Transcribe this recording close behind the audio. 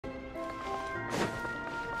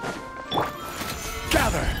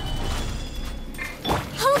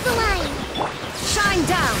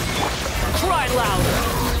louder!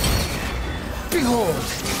 Behold!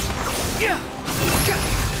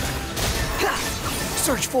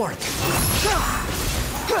 Search for it!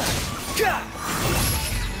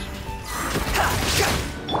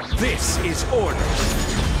 This is order!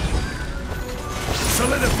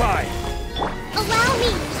 Solidify! Allow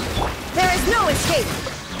me! There is no escape!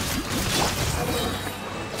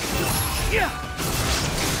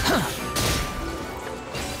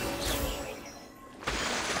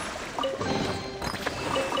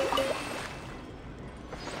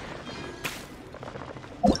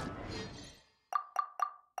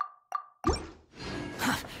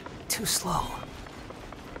 Too slow.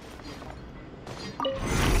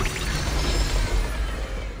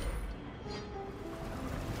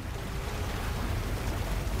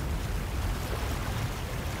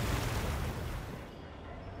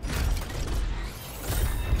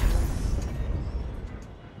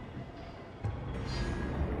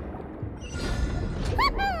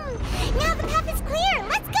 Now the path is clear!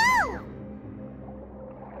 Let's go!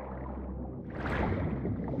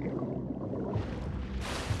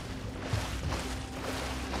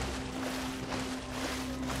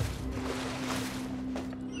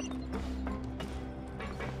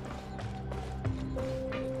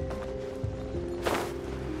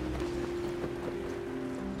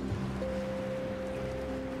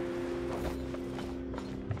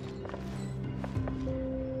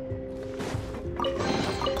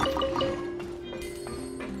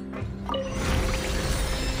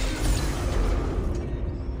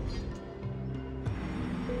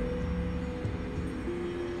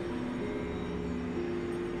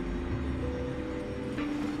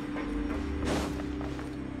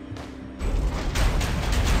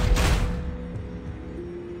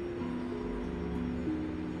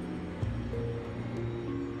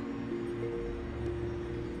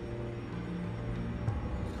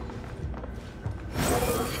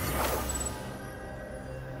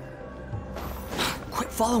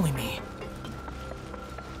 Following me.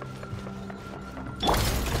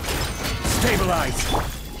 Stabilize!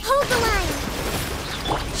 Hold the line!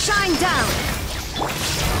 Shine down!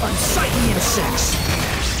 Unsightly insects!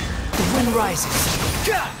 The wind rises.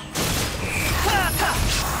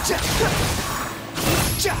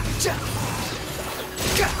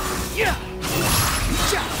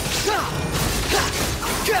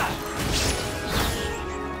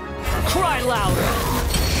 Cry louder!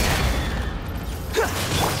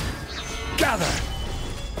 Gather!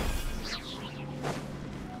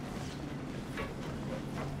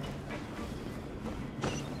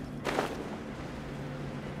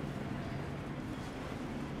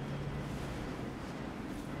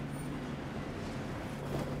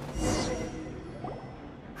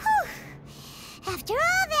 After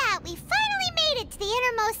all that, we finally made it to the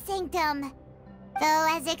innermost sanctum. Though,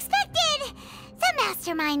 as expected, the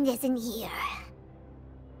mastermind isn't here.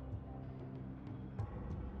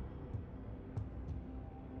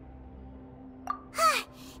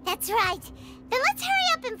 That's right. Then let's hurry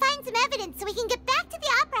up and find some evidence so we can get back to the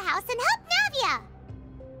Opera House and help Navia.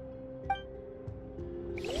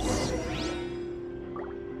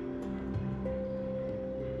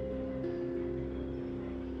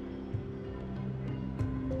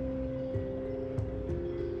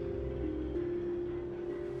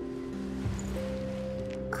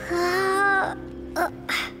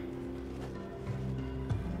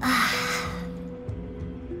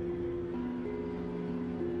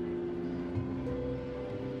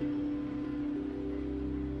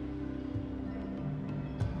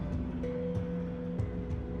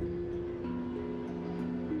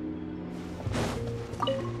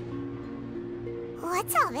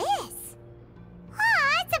 What's all this?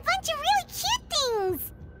 Aw, it's a bunch of really cute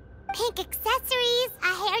things! Pink accessories, a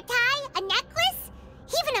hair tie, a necklace,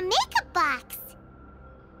 even a makeup box!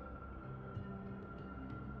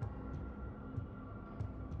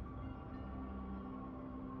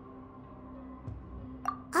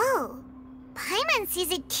 Oh, Paimon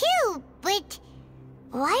sees it too, but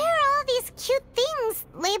why are all these cute things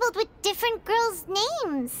labeled with different girls'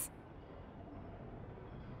 names?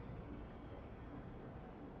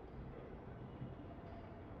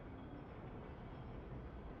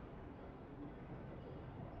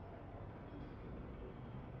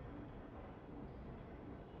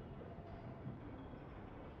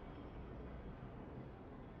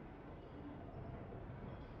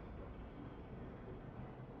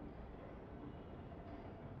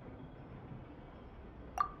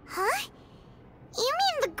 Huh? You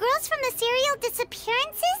mean the girls from the serial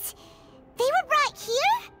disappearances? They were brought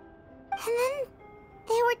here? And then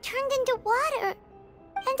they were turned into water.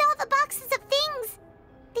 And all the boxes of things.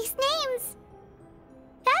 These names.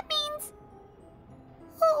 That means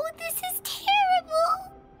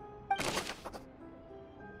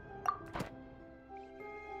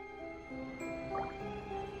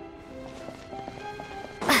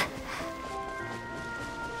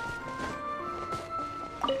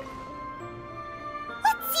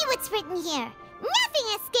in here. Nothing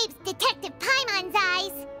escapes Detective Paimon's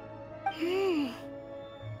eyes.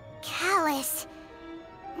 Callus.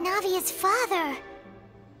 Navia's father.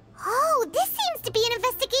 Oh, this seems to be an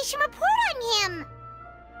investigation report on him.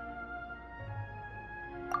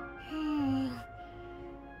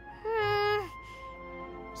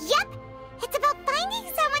 Yep, it's about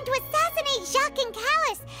finding someone to assassinate Jacques and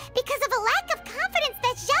Callus because of a lack of confidence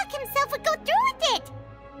that Jacques himself would go through with it.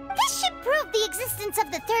 This should prove the existence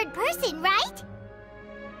of the third person, right?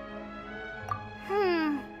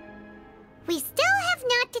 We still have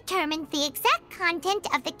not determined the exact content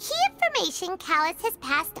of the key information Callus has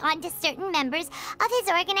passed on to certain members of his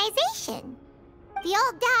organization. The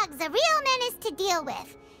old dog's a real menace to deal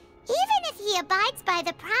with. Even if he abides by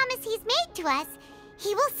the promise he's made to us,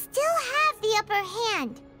 he will still have the upper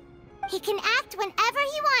hand. He can act whenever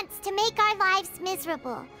he wants to make our lives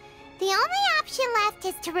miserable. The only option left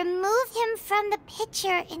is to remove him from the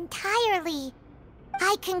picture entirely.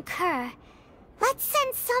 I concur. Let's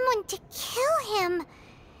send someone to kill him.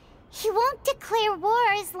 He won't declare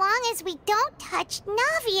war as long as we don't touch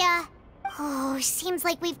Navia. Oh, seems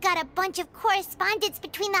like we've got a bunch of correspondence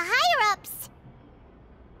between the higher-ups.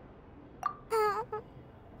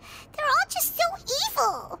 They're all just so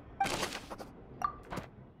evil.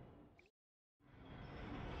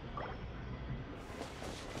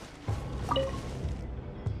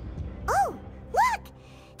 Oh, look!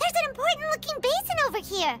 There's an important-looking basin over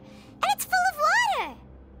here, and it's full of water.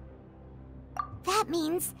 That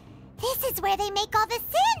means this is where they make all the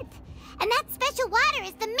synth, and that special water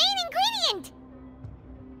is the main ingredient.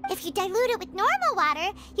 If you dilute it with normal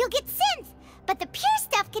water, you'll get synth, but the pure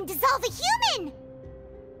stuff can dissolve a human.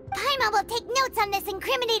 Paimon will take notes on this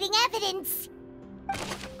incriminating evidence.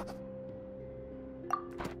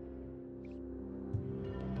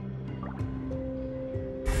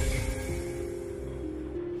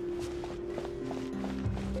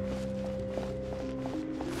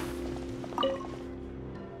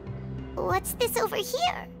 What's this over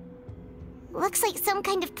here? Looks like some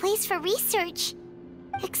kind of place for research.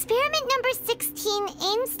 Experiment number 16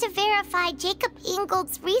 aims to verify Jacob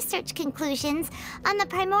Ingold's research conclusions on the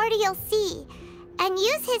primordial sea and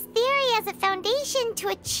use his theory as a foundation to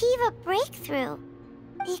achieve a breakthrough.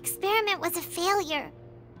 The experiment was a failure.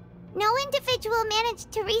 No individual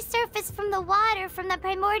managed to resurface from the water from the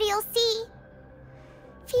primordial sea.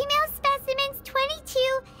 Female specimens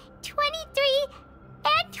 22, 23,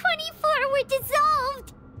 and 24 were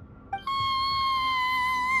dissolved.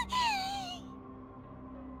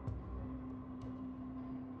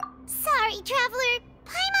 Sorry, Traveler.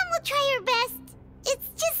 Paimon will try her best. It's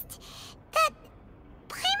just that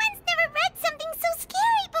Paimon's never read something so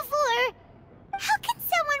scary before. How can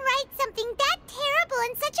someone write something that terrible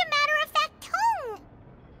in such a matter-of-fact tone?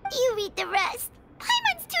 You read the rest.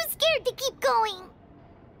 Paimon's too scared to keep going.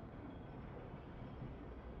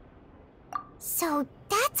 So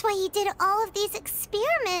that's why he did all of these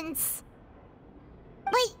experiments.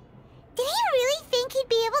 Wait, did he really think he'd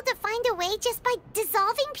be able to find a way just by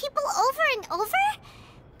dissolving people over and over?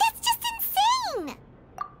 That's just insane!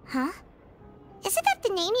 Huh? Isn't that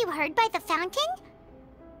the name you heard by the fountain?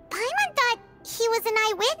 Paimon thought he was an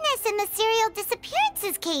eyewitness in the serial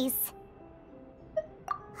disappearances case.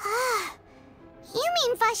 Ah, you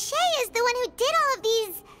mean Vache is the one who did all of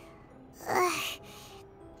these...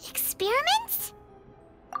 experiments?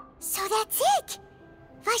 So that's it!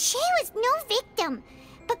 Vache was no victim,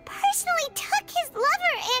 but personally took his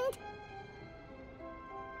lover and...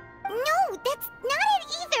 No, that's not it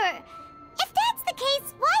either! If that's the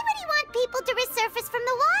case, why would he want people to resurface from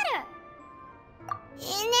the water?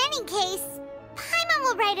 In any case, Paimon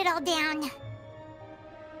will write it all down.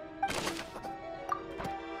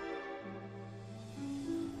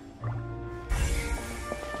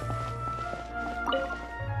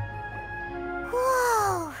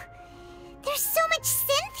 Whoa! There's so much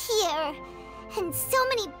synth here! And so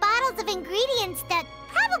many bottles of ingredients that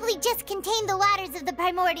probably just contain the waters of the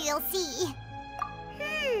primordial sea.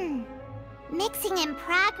 Mixing in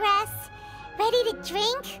progress, ready to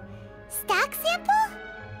drink, stock sample?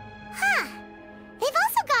 Huh. They've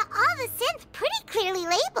also got all the synth pretty clearly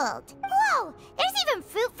labeled. Whoa, there's even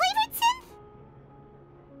fruit-flavored synth?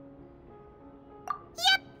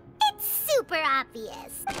 Yep, it's super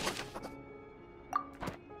obvious.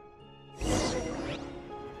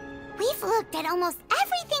 We've looked at almost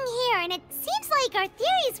everything here, and it seems like our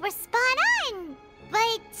theories were spot on.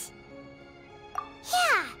 But...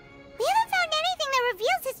 yeah, we haven't found anything that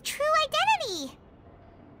reveals his true identity.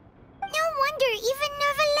 No wonder even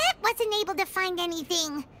Neuvillette wasn't able to find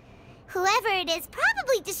anything. Whoever it is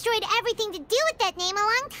probably destroyed everything to do with that name a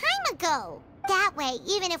long time ago. That way,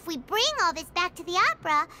 even if we bring all this back to the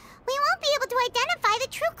opera, we won't be able to identify the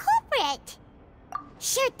true culprit.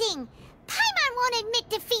 Sure thing. Paimon won't admit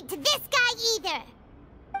defeat to this guy either.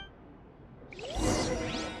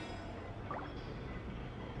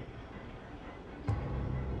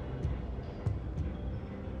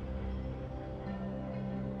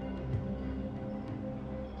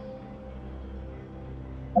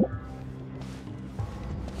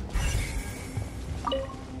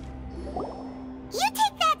 You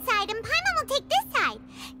take that side and Paimon will take this side.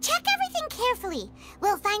 Check everything carefully.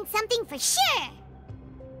 We'll find something for sure.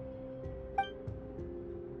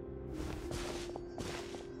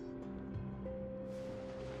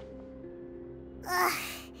 Ugh.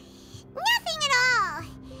 Nothing at all.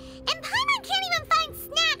 And Paimon can't even find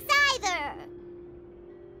snacks either.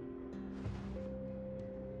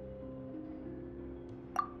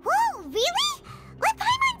 Whoa, really? Let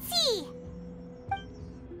Paimon see.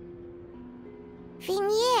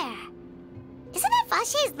 Vinier. Isn't that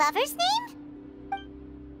Vache's lover's name?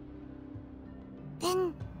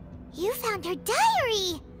 Then you found her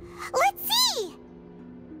diary. Let's see.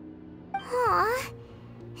 Aw.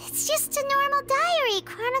 It's just a normal diary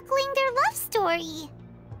chronicling their love story.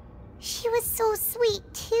 She was so sweet,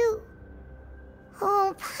 too.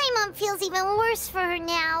 Oh, Paimon feels even worse for her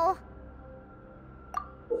now.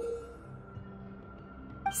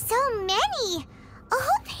 So many! A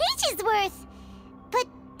whole page's worth! But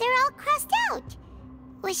they're all crossed out.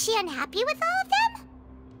 Was she unhappy with all of them?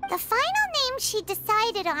 The final name she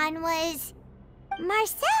decided on was...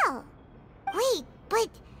 Marcel. Wait, but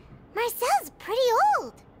Marcel's pretty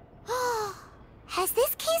old. Has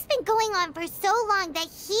this case been going on for so long that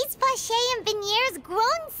he's Vache and Vinier's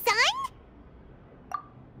grown son?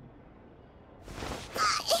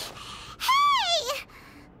 Hey!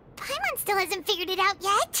 Paimon still hasn't figured it out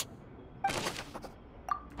yet.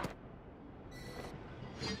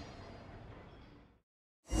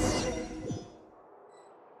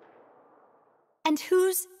 And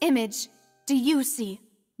whose image do you see,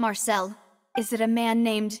 Marcel? Is it a man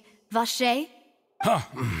named Vache?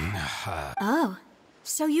 Oh,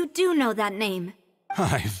 so you do know that name.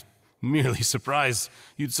 I'm merely surprised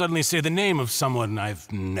you'd suddenly say the name of someone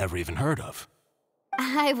I've never even heard of.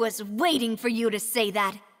 I was waiting for you to say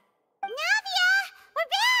that. Navia!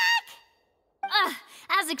 We're back!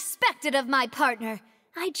 As expected of my partner.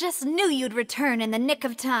 I just knew you'd return in the nick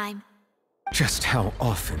of time. Just how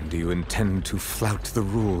often do you intend to flout the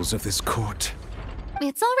rules of this court?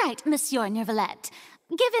 It's all right, Monsieur Nervalette.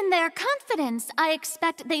 Given their confidence, I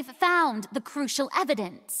expect they've found the crucial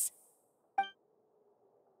evidence.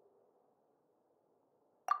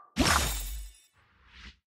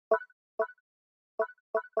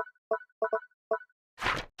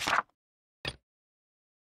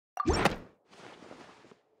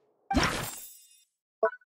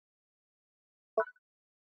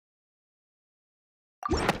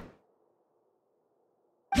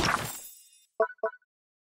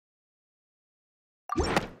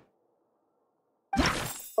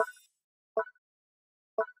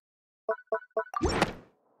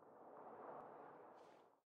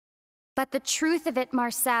 But the truth of it,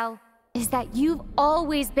 Marcel, is that you've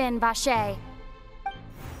always been Vache.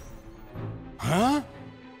 Huh?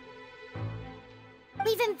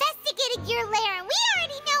 We've investigated your lair and we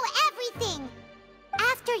already know everything!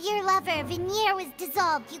 After your lover, Vinier, was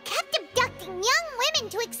dissolved, you kept abducting young women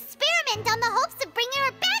to experiment on the hopes of bringing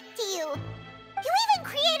her back to you! You even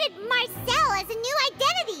created Marcel as a new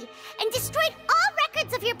identity and destroyed all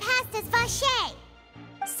records of your past as Vache!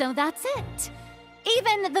 So that's it.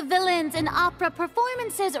 Even the villains in opera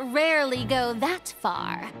performances rarely go that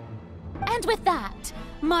far. And with that,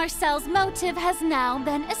 Marcel's motive has now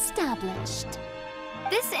been established.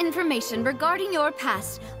 This information regarding your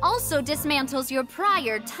past also dismantles your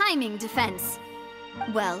prior timing defense.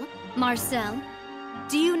 Well, Marcel,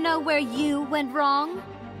 do you know where you went wrong?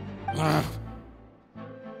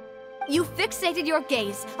 You fixated your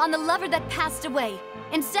gaze on the lover that passed away,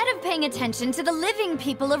 instead of paying attention to the living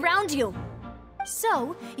people around you.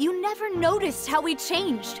 So, you never noticed how we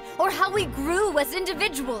changed, or how we grew as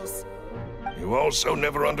individuals. You also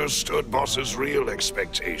never understood Boss's real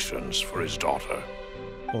expectations for his daughter.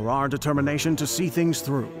 Or our determination to see things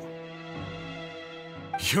through.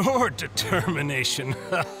 Your determination.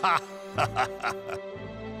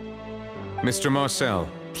 Mr. Marcel,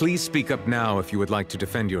 please speak up now if you would like to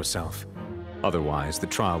defend yourself. Otherwise, the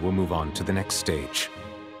trial will move on to the next stage.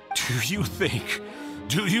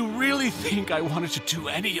 Do you really think I wanted to do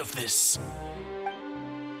any of this?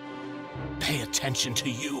 Pay attention to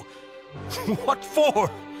you? What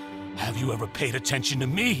for? Have you ever paid attention to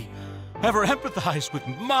me? Ever empathized with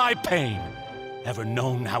my pain? Ever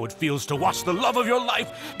known how it feels to watch the love of your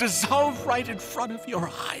life dissolve right in front of your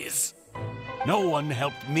eyes? No one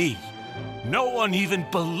helped me. No one even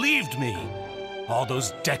believed me. All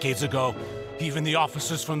those decades ago, even the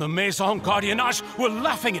officers from the Maison Gardiennage were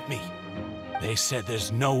laughing at me. They said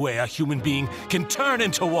there's no way a human being can turn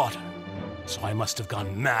into water. So I must have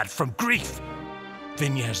gone mad from grief.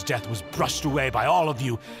 Vignier's death was brushed away by all of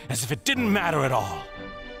you as if it didn't matter at all.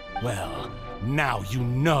 Well, now you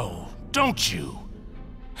know, don't you?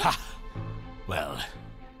 Ha! Well,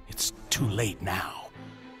 it's too late now.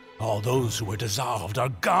 All those who were dissolved are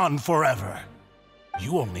gone forever.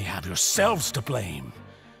 You only have yourselves to blame.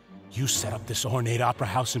 You set up this ornate opera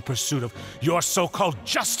house in pursuit of your so-called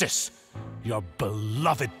justice, your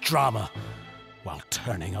beloved drama, while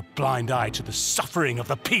turning a blind eye to the suffering of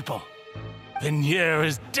the people. Vignier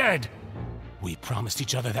is dead. We promised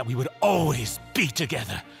each other that we would always be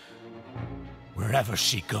together. Wherever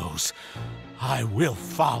she goes, I will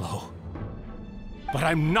follow. But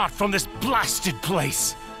I'm not from this blasted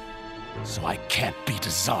place, so I can't be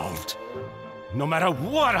dissolved, no matter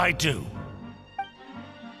what I do.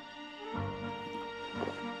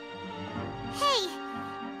 Hey,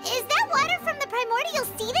 is that water from the primordial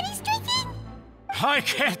sea that he's drinking? I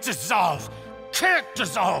can't dissolve! Can't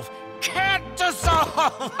dissolve! Can't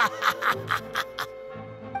dissolve!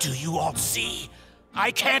 Do you all see?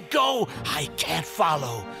 I can't go! I can't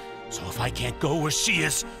follow! So if I can't go where she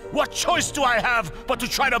is, what choice do I have but to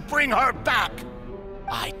try to bring her back?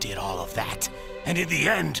 I did all of that, and in the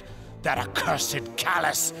end, that accursed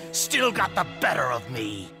Callus still got the better of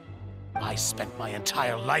me. I spent my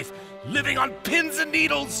entire life living on pins and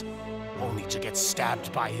needles, only to get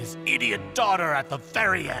stabbed by his idiot daughter at the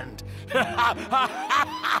very end.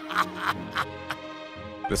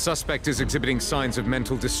 The suspect is exhibiting signs of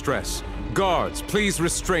mental distress. Guards, please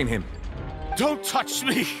restrain him. Don't touch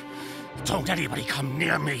me! Don't anybody come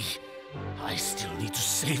near me! I still need to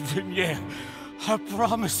save Vignier. A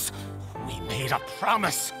promise. We made a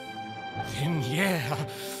promise. Vignier.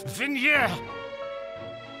 Vignier!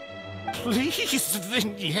 Please,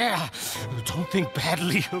 Vignier, don't think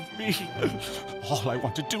badly of me. All I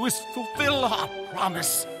want to do is fulfill our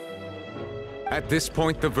promise. At this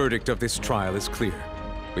point, the verdict of this trial is clear.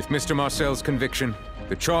 With Mr. Marcel's conviction,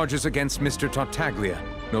 the charges against Mr. Tartaglia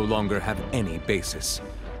no longer have any basis.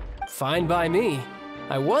 Fine by me.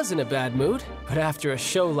 I was in a bad mood, but after a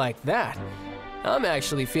show like that, I'm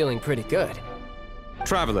actually feeling pretty good.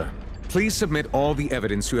 Traveler, please submit all the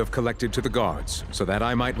evidence you have collected to the guards, so that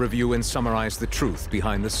I might review and summarize the truth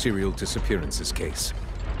behind the serial disappearances case.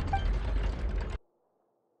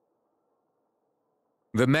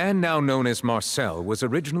 The man now known as Marcel was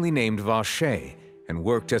originally named Vacher and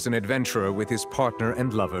worked as an adventurer with his partner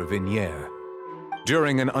and lover Vignier.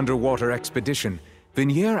 During an underwater expedition,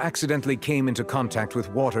 Vignier accidentally came into contact with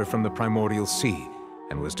water from the primordial sea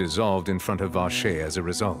and was dissolved in front of Vacher as a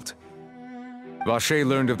result. Vacher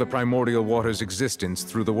learned of the primordial water's existence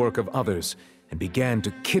through the work of others and began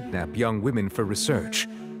to kidnap young women for research,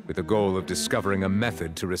 with the goal of discovering a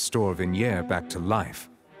method to restore Vignier back to life.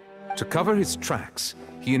 To cover his tracks,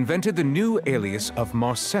 he invented the new alias of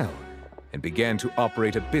Marcel and began to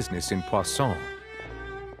operate a business in Poisson.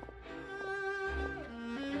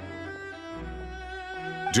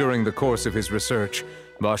 During the course of his research,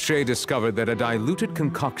 Vacher discovered that a diluted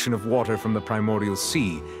concoction of water from the primordial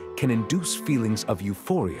sea can induce feelings of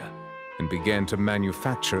euphoria, and began to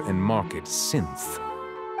manufacture and market synth.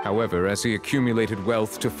 However, as he accumulated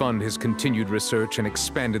wealth to fund his continued research and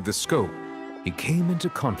expanded the scope, he came into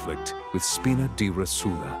conflict with Spina di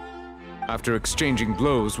Rosula. After exchanging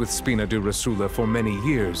blows with Spina di Rosula for many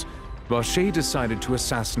years, Vacher decided to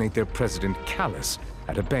assassinate their president Callus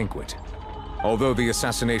at a banquet. Although the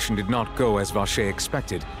assassination did not go as Vacher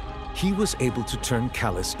expected, he was able to turn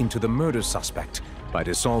Callus into the murder suspect by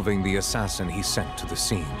dissolving the assassin he sent to the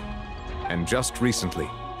scene. And just recently,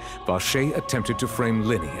 Vacher attempted to frame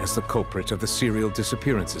Linny as the culprit of the serial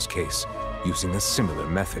disappearances case, using a similar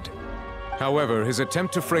method. However, his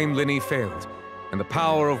attempt to frame Linny failed, and the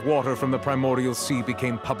power of water from the primordial sea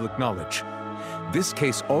became public knowledge. This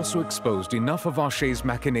case also exposed enough of Vacher's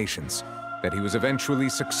machinations that he was eventually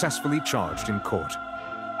successfully charged in court.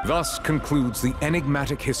 Thus concludes the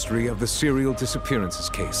enigmatic history of the serial disappearances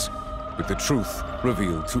case, with the truth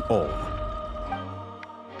revealed to all.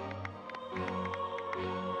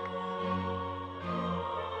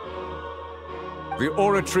 The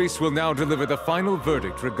oratrice will now deliver the final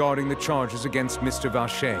verdict regarding the charges against Mr.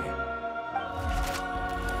 Vacher.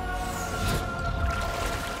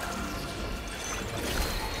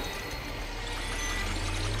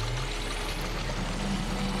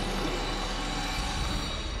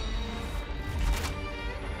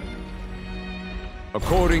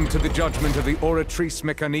 According to the judgment of the Oratrice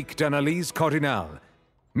Mécanique d'Analyse Cardinale,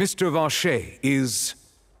 Mr. Vacher is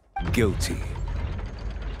guilty.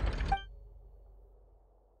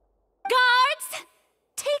 Guards!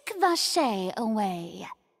 Take Vacher away.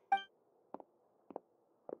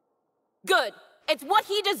 Good. It's what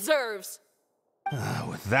he deserves.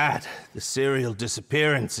 With that, the serial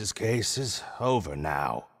disappearances case is over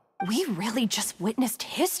now. We really just witnessed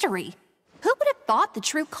history. Who would have thought the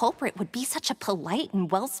true culprit would be such a polite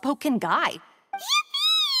and well-spoken guy? Yippee!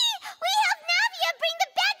 We helped Navia bring the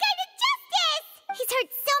bad guy to justice! He's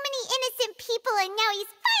hurt so many innocent people and now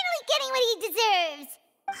he's finally getting what he deserves!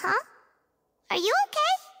 Huh? Are you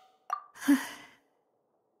okay?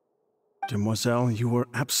 Demoiselle, you were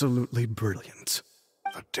absolutely brilliant.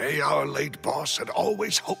 The day our late boss had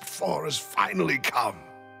always hoped for has finally come.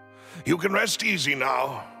 You can rest easy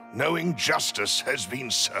now, knowing justice has been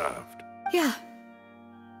served. Yeah.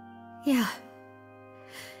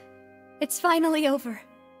 It's finally over.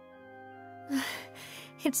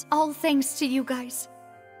 It's all thanks to you guys.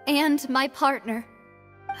 And my partner.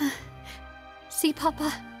 See,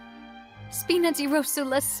 Papa? Spina di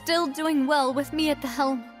Rosula's still doing well with me at the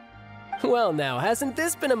helm. Well now, hasn't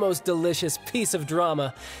this been a most delicious piece of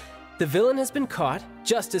drama? The villain has been caught,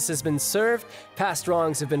 justice has been served, past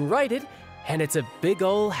wrongs have been righted, and it's a big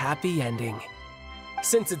ol' happy ending.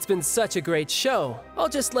 Since it's been such a great show, I'll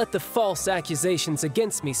just let the false accusations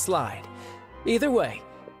against me slide. Either way,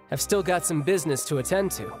 I've still got some business to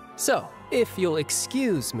attend to, so if you'll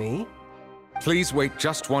excuse me... Please wait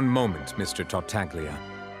just one moment, Mr. Tartaglia.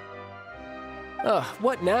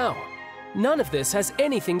 What now? None of this has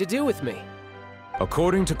anything to do with me.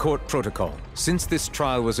 According to court protocol, since this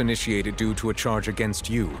trial was initiated due to a charge against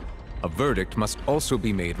you, a verdict must also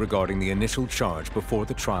be made regarding the initial charge before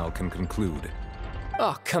the trial can conclude.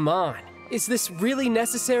 Oh, come on. Is this really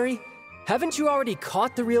necessary? Haven't you already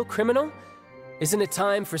caught the real criminal? Isn't it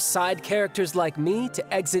time for side characters like me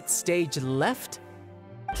to exit stage left?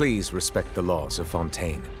 Please respect the laws of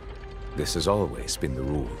Fontain. This has always been the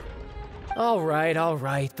rule. All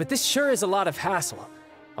right, but this sure is a lot of hassle.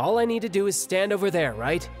 All I need to do is stand over there,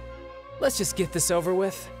 right? Let's just get this over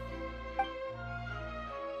with.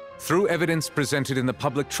 Through evidence presented in the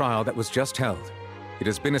public trial that was just held, it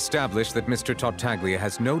has been established that Mr. Tartaglia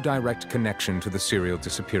has no direct connection to the serial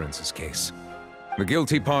disappearances case. The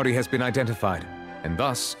guilty party has been identified, and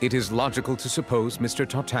thus it is logical to suppose Mr.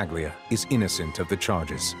 Tartaglia is innocent of the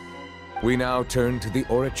charges. We now turn to the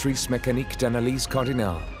Oratrice Mécanique d'Analyse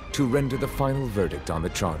Cardinale to render the final verdict on the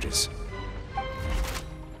charges.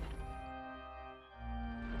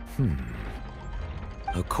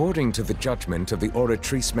 According to the judgment of the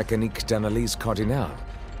Oratrice Mécanique d'Analyse Cardinale,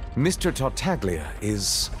 Mr. Tartaglia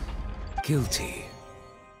is guilty.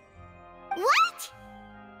 What?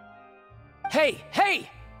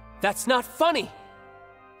 Hey! That's not funny!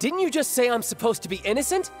 Didn't you just say I'm supposed to be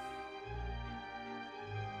innocent?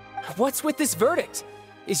 What's with this verdict?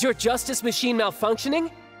 Is your justice machine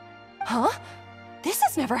malfunctioning? Huh? This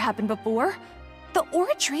has never happened before. The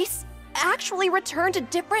Oratrice actually returned a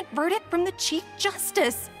different verdict from the Chief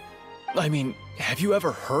Justice. I mean, have you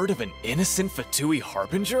ever heard of an innocent Fatui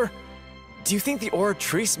Harbinger? Do you think the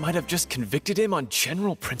Oratrice might have just convicted him on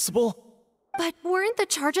general principle? But weren't the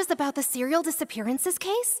charges about the serial disappearances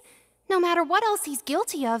case? No matter what else he's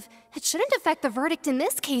guilty of, it shouldn't affect the verdict in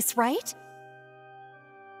this case, right?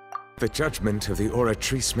 The judgment of the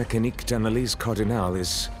Oratrice Mécanique d'Analyse Cardinale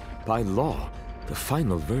is, by law, the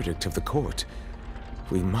final verdict of the court.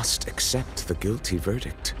 We must accept the guilty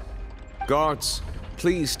verdict. Guards,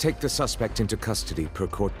 please take the suspect into custody per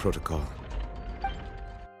court protocol.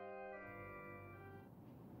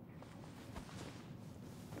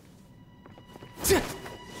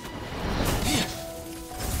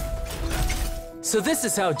 So this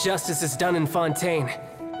is how justice is done in Fontaine.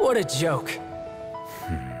 What a joke.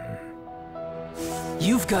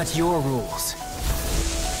 You've got your rules.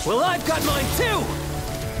 Well, I've got mine too!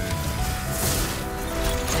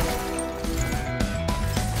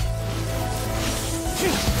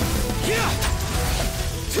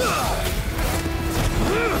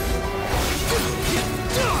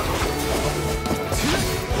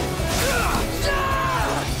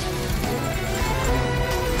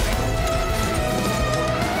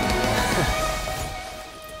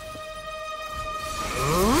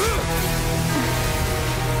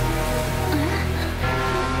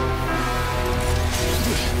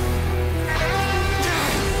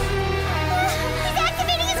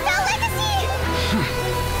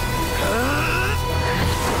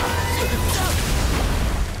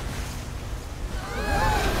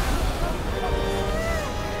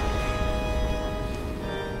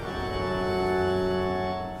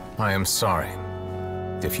 I am sorry.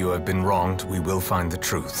 If you have been wronged, we will find the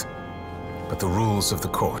truth. But the rules of the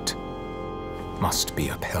court must be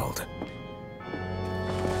upheld.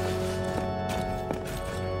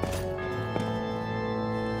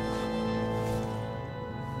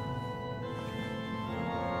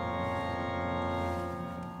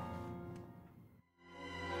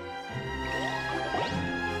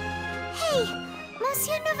 Hey,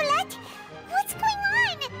 Monsieur Novelette, what's going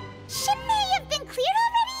on? Shouldn't they have been cleared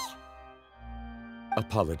already?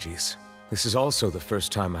 Apologies. This is also the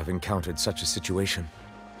first time I've encountered such a situation.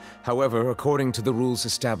 However, according to the rules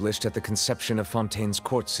established at the conception of Fontain's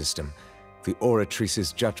court system, the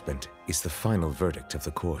Oratrice's judgment is the final verdict of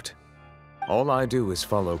the court. All I do is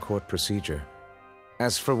follow court procedure.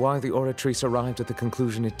 As for why the Oratrice arrived at the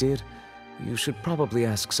conclusion it did, you should probably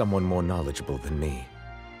ask someone more knowledgeable than me.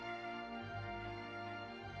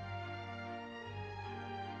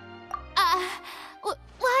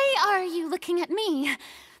 Why are you looking at me?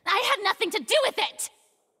 I had nothing to do with it!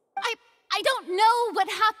 I don't know what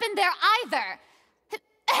happened there either!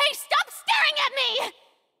 Hey, stop staring at me!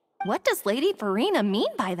 What does Lady Verena mean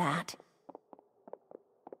by that?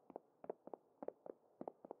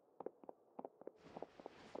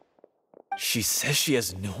 She says she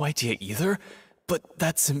has no idea either? But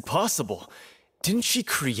that's impossible. Didn't she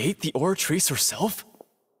create the Oratrice herself?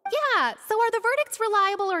 Yeah, so are the verdicts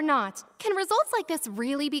reliable or not? Can results like this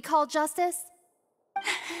really be called justice?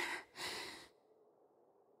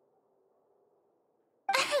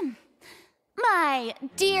 My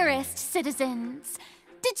dearest citizens,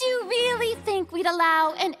 did you really think we'd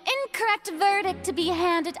allow an incorrect verdict to be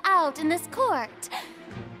handed out in this court?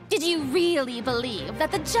 Did you really believe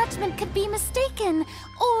that the judgment could be mistaken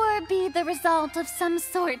or be the result of some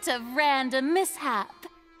sort of random mishap?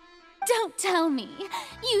 Don't tell me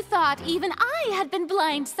you thought even I had been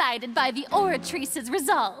blindsided by the Oratrice's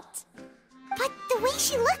result. But the way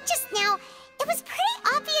she looked just now, it was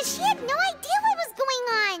pretty obvious she had no idea what was going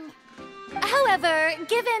on. However,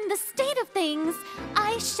 given the state of things,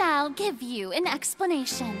 I shall give you an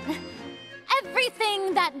explanation.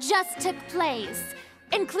 Everything that just took place,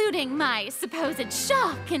 including my supposed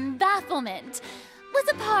shock and bafflement, was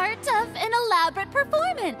a part of an elaborate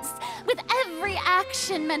performance, with every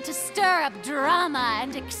action meant to stir up drama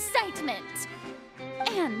and excitement.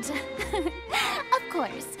 And, of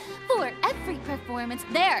course, for every performance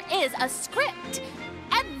there is a script.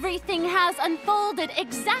 Everything has unfolded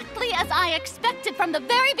exactly as I expected from the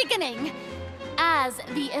very beginning. As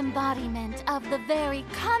the embodiment of the very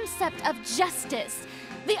concept of justice,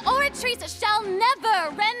 the Oratrice shall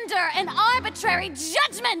never render an arbitrary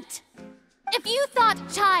judgment! If you thought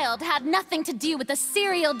Child had nothing to do with the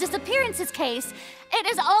serial disappearances case, it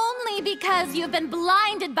is only because you've been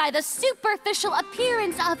blinded by the superficial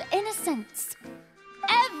appearance of innocence.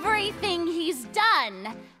 Everything he's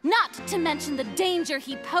done, not to mention the danger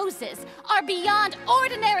he poses, are beyond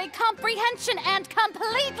ordinary comprehension and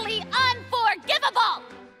completely unforgivable!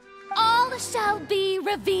 All shall be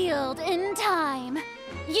revealed in time.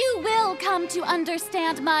 You will come to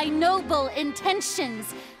understand my noble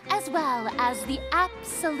intentions, as well as the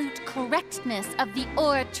absolute correctness of the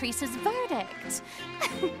Oratrice's verdict.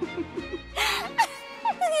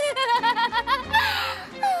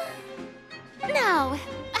 Now,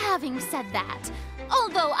 having said that,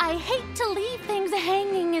 although I hate to leave things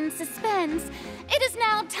hanging in suspense, it is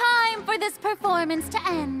now time for this performance to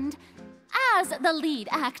end. As the lead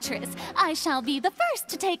actress, I shall be the first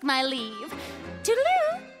to take my leave.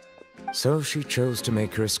 Toodaloo! So she chose to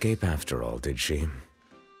make her escape after all, did she?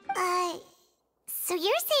 So you're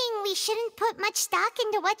saying we shouldn't put much stock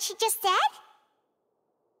into what she just said?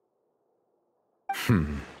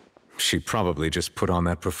 She probably just put on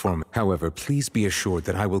that performance. However, please be assured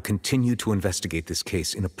that I will continue to investigate this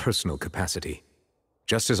case in a personal capacity.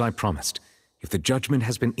 Just as I promised, if the judgment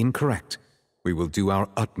has been incorrect, we will do our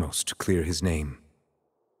utmost to clear his name.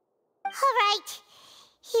 All right.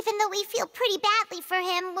 Even though we feel pretty badly for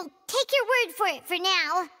him, we'll take your word for it for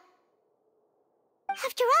now.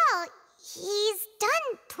 After all, he's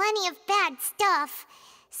done plenty of bad stuff,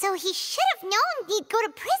 so he should have known he'd go to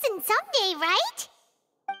prison someday, right?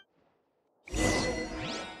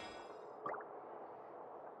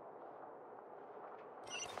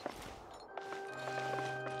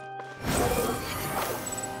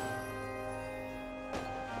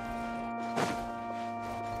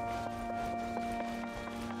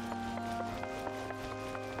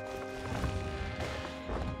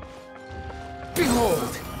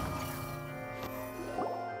 Behold!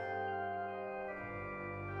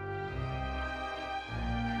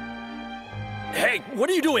 Hey, what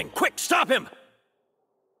are you doing? Quick, stop him!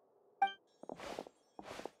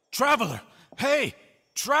 Traveler! Hey!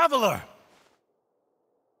 Traveler!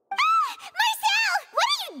 Ah! Marcel! What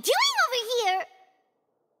are you doing over here?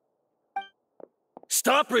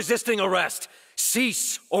 Stop resisting arrest!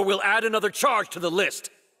 Cease, or we'll add another charge to the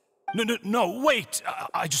list! No, wait!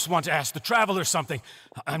 I just want to ask the Traveler something.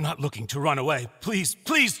 I'm not looking to run away. Please,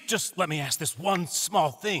 just let me ask this one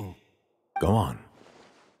small thing. Go on.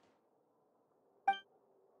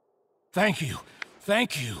 Thank you.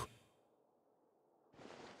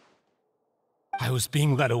 I was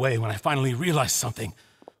being led away when I finally realized something.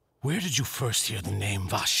 Where did you first hear the name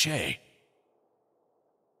Vacher?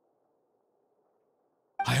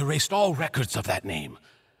 I erased all records of that name.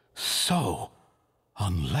 So,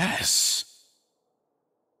 unless...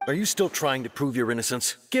 Are you still trying to prove your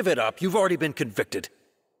innocence? Give it up. You've already been convicted.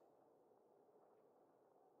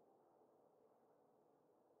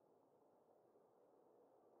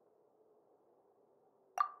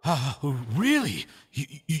 Really?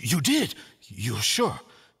 You did? You're sure?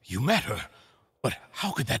 You met her? But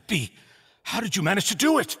how could that be? How did you manage to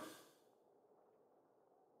do it?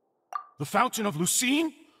 The Fountain of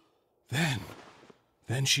Lucine?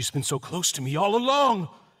 Then she's been so close to me all along.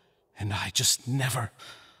 And I just never...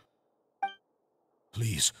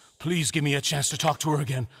 Please give me a chance to talk to her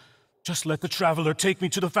again. Just let the Traveler take me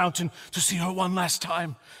to the fountain to see her one last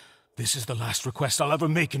time. This is the last request I'll ever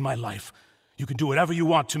make in my life. You can do whatever you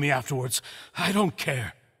want to me afterwards. I don't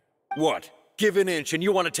care. What? Give an inch and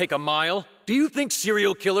you want to take a mile? Do you think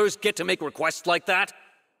serial killers get to make requests like that?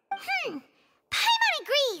 Paimon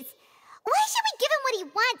agrees. Why should we give him what he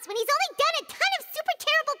wants when he's only done a ton of super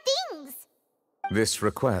terrible things? This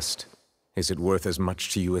request, is it worth as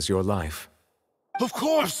much to you as your life? Of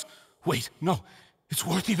course! Wait, no. It's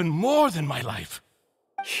worth even more than my life.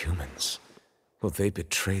 Humans. Will they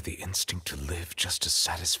betray the instinct to live just to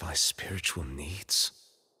satisfy spiritual needs?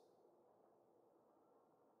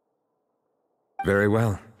 Very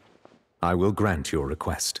well. I will grant your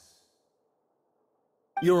request.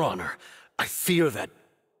 Your Honor, I fear that...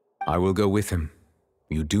 I will go with him.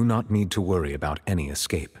 You do not need to worry about any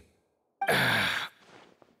escape.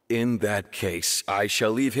 In that case, I shall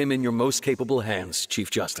leave him in your most capable hands, Chief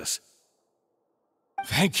Justice.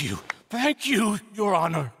 Thank you, Your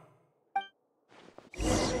Honor.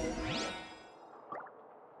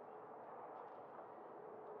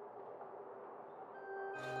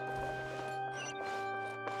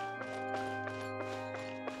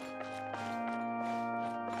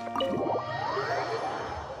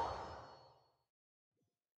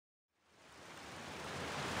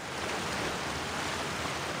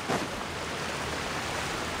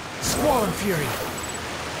 Squall Fury!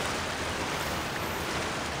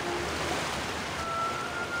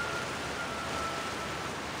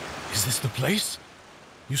 Is this the place?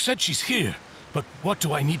 You said she's here, but what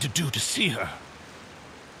do I need to do to see her?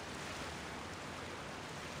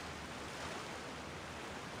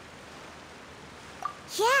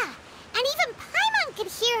 Yeah, and even Paimon could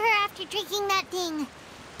hear her after drinking that thing.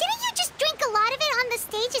 Didn't you just drink a lot of it on the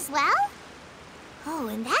stage as well? Oh,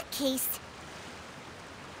 in that case...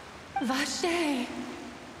 Vacher.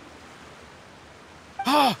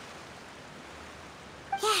 Ah!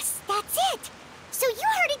 Yes, that's it! So you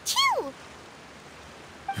heard it too!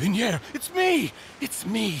 Vignier, it's me! It's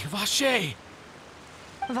me, Vacher!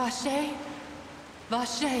 Vacher?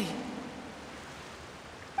 Vacher.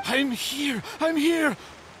 I'm here!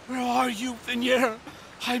 Where are you, Vignier?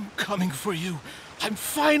 I'm coming for you. I'm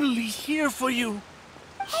finally here for you.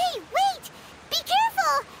 Hey, wait! Be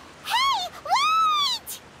careful! Hey,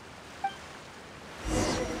 wait!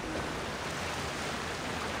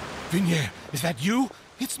 Vignier, is that you?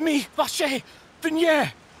 It's me, Vacher!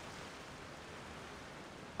 Vignier!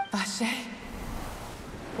 Vacher?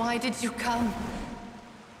 Why did you come?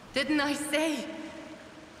 Didn't I say?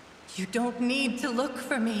 You don't need to look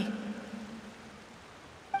for me.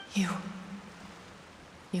 You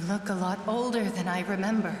look a lot older than I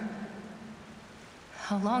remember.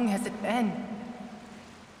 How long has it been?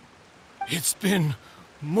 It's been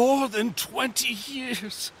more than 20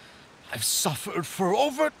 years. I've suffered for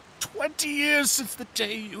over 20 years since the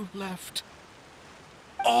day you left.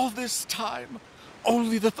 All this time,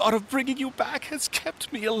 only the thought of bringing you back has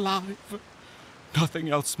kept me alive. Nothing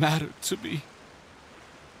else mattered to me.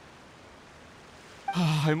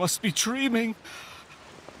 I must be dreaming.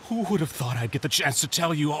 Who would have thought I'd get the chance to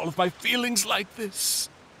tell you all of my feelings like this?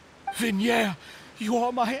 Vignier, you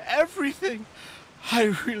are my everything.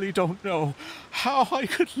 I really don't know how I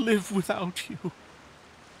could live without you.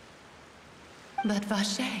 But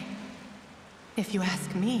Vacher, if you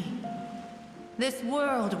ask me, this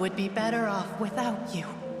world would be better off without you.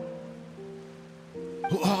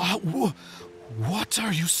 What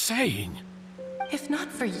are you saying? If not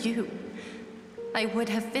for you, I would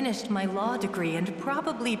have finished my law degree and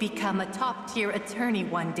probably become a top-tier attorney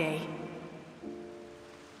one day.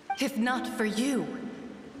 If not for you,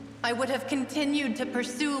 I would have continued to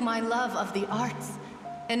pursue my love of the arts,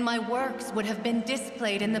 and my works would have been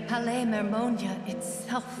displayed in the Palais Mermonia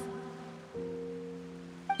itself.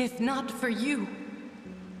 If not for you,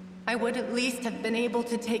 I would at least have been able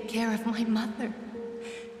to take care of my mother.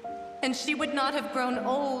 And she would not have grown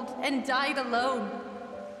old and died alone,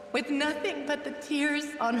 with nothing but the tears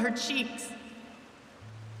on her cheeks.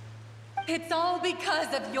 It's all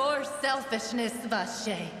because of your selfishness,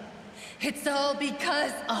 Vache. It's all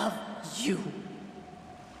because of you.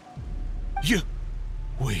 You...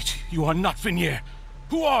 Wait, you are not Vignier.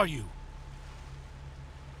 Who are you?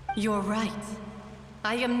 You're right.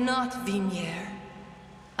 I am not Vignier.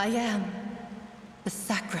 I am the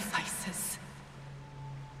sacrifices.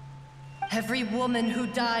 Every woman who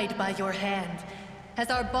died by your hand, as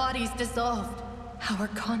our bodies dissolved, our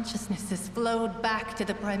consciousnesses flowed back to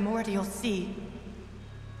the primordial sea.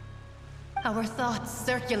 Our thoughts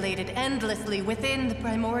circulated endlessly within the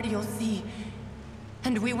primordial sea,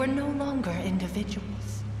 and we were no longer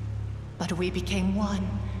individuals, but we became one,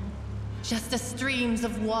 just as streams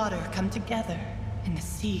of water come together in the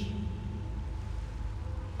sea.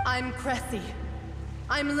 I'm Cressy.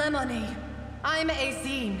 I'm Lemony. I'm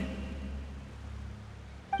Azine.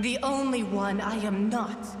 The only one I am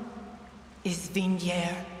not is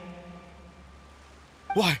Vignier.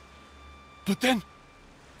 Why? But then,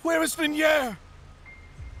 where is Vignier?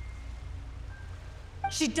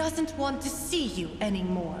 She doesn't want to see you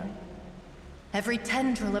anymore. Every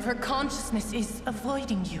tendril of her consciousness is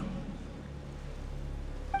avoiding you.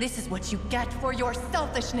 This is what you get for your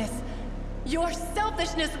selfishness. Your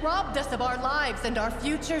selfishness robbed us of our lives and our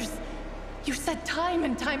futures. You said time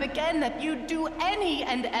and time again that you'd do any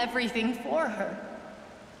and everything for her.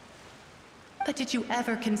 But did you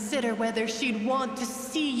ever consider whether she'd want to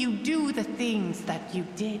see you do the things that you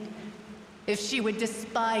did? If she would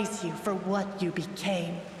despise you for what you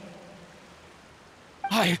became?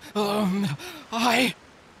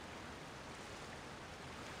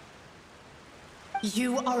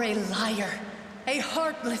 You are a liar, a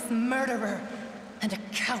heartless murderer, and a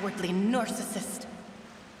cowardly narcissist.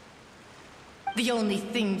 The only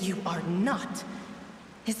thing you are not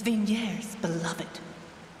is Vignier's beloved.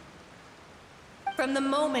 From the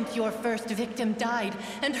moment your first victim died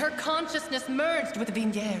and her consciousness merged with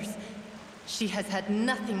Vignier's, she has had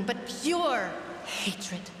nothing but pure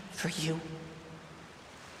hatred for you.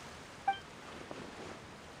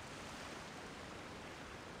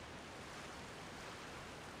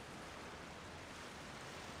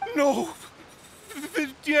 No!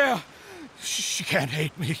 Vignier! She can't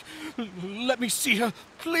hate me. Let me see her,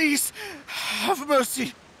 please. Have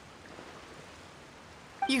mercy.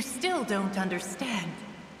 You still don't understand.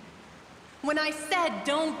 When I said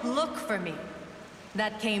don't look for me,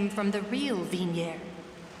 that came from the real Vignier.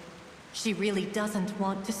 She really doesn't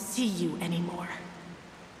want to see you anymore.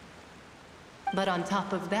 But on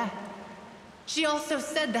top of that, she also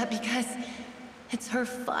said that because it's her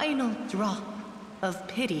final drop of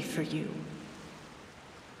pity for you.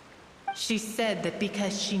 She said that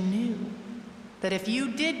because she knew that if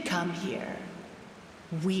you did come here,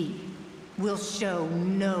 we will show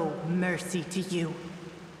no mercy to you.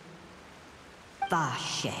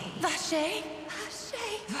 Vache. Vache? Vache.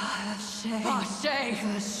 Vache.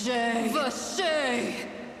 Vache. Vache.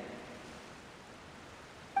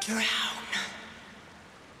 Drown.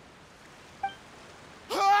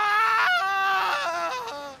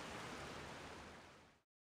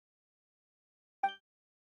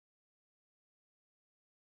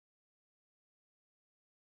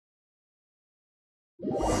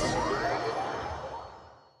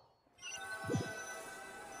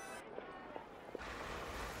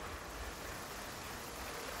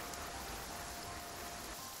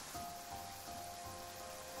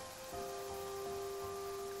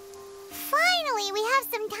 Finally, we have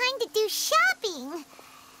some time to do shopping.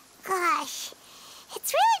 Gosh,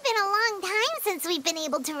 it's really been a long time since we've been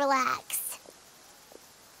able to relax.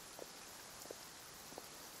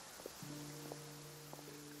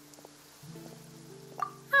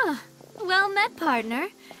 Well met, partner.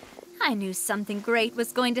 I knew something great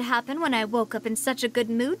was going to happen when I woke up in such a good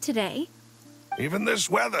mood today. Even this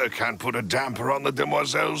weather can't put a damper on the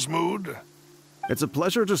demoiselle's mood. It's a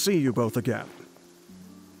pleasure to see you both again.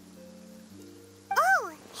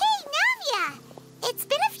 Oh, hey, Navia! It's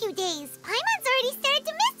been a few days. Paimon's already started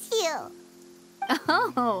to miss you.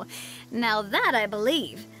 Oh, now that I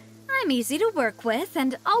believe. I'm easy to work with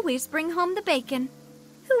and always bring home the bacon.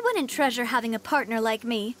 Who wouldn't treasure having a partner like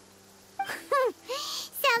me?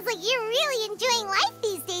 Sounds like you're really enjoying life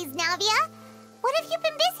these days, Navia. What have you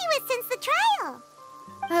been busy with since the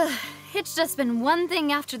trial? It's just been one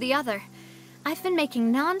thing after the other. I've been making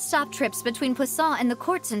non-stop trips between Poisson and the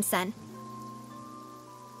court since then.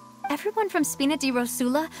 Everyone from Spina di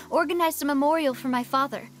Rosula organized a memorial for my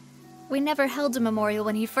father. We never held a memorial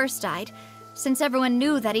when he first died, since everyone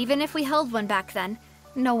knew that even if we held one back then,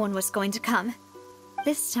 no one was going to come.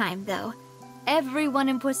 This time, though, everyone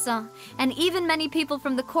in Poisson, and even many people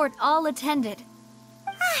from the court, all attended.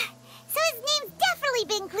 So his name's definitely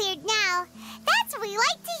been cleared now. That's what we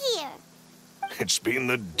like to hear. It's been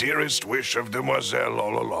the dearest wish of Demoiselle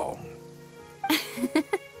all along.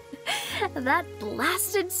 That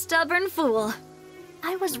blasted stubborn fool.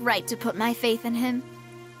 I was right to put my faith in him.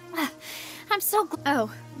 I'm so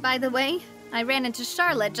Oh, by the way, I ran into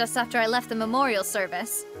Charlotte just after I left the memorial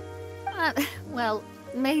service. Well,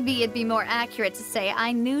 maybe it'd be more accurate to say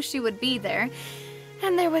I knew she would be there,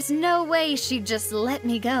 and there was no way she'd just let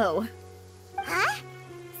me go. Huh?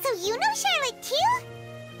 So you know Charlotte too?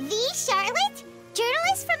 The Charlotte?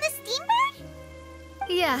 Journalist from the Steambird?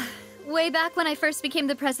 Yeah, way back when I first became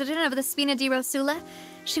the president of the Spina di Rosula,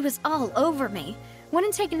 she was all over me.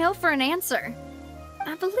 Wouldn't take no for an answer.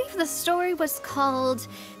 I believe the story was called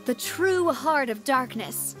The True Heart of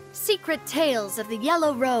Darkness, Secret Tales of the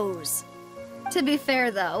Yellow Rose. To be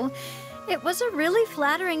fair, though, it was a really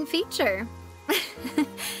flattering feature.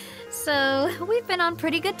 So, we've been on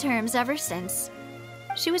pretty good terms ever since.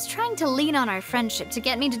 She was trying to lean on our friendship to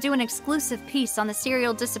get me to do an exclusive piece on the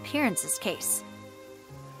serial disappearances case.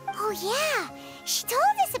 Oh yeah, she told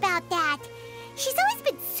us about that. She's always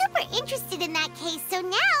been super interested in that case, so now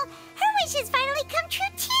her wish has finally come true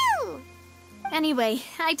too. Anyway,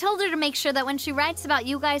 I told her to make sure that when she writes about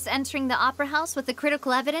you guys entering the opera house with the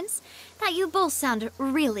critical evidence, that you both sound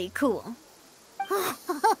really cool. Now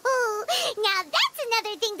that's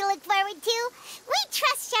another thing to look forward to. We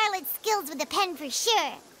trust Charlotte's skills with a pen for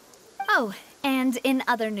sure. Oh, and in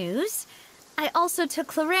other news, I also took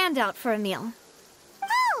Clarand out for a meal.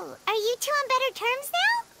 Oh, are you two on better terms now?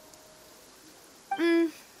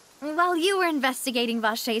 While you were investigating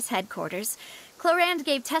Vachey's headquarters, Clarand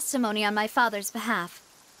gave testimony on my father's behalf.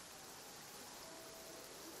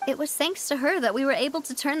 It was thanks to her that we were able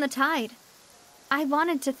to turn the tide. I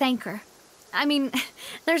wanted to thank her. I mean,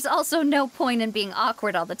 there's also no point in being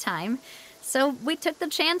awkward all the time, so we took the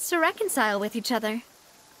chance to reconcile with each other.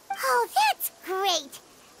 Oh, that's great!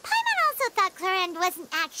 Paimon also thought Clarand wasn't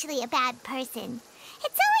actually a bad person.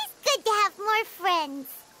 It's always good to have more friends.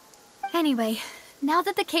 Anyway, now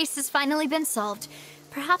that the case has finally been solved,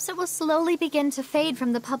 perhaps it will slowly begin to fade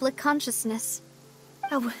from the public consciousness.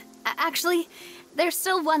 Oh, actually, there's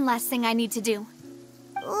still one last thing I need to do.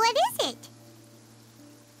 What is it?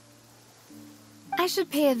 I should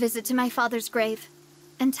pay a visit to my father's grave,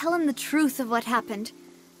 and tell him the truth of what happened,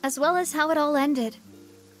 as well as how it all ended.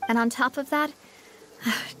 And on top of that,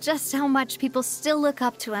 just how much people still look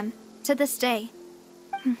up to him, to this day.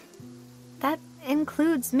 That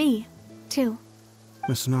includes me, too.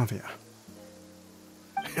 Miss Navia.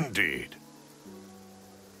 Indeed.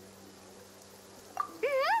 We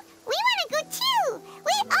want to go too!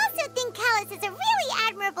 We also think Callus is a really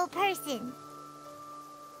admirable person.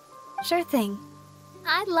 Sure thing.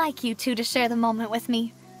 I'd like you two to share the moment with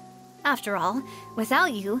me. After all,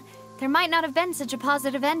 without you, there might not have been such a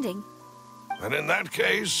positive ending. And in that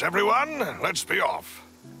case, everyone, let's be off.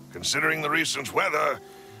 Considering the recent weather,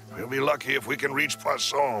 we'll be lucky if we can reach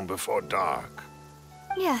Poisson before dark.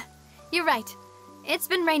 Yeah, you're right. It's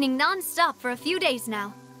been raining non-stop for a few days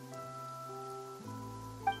now.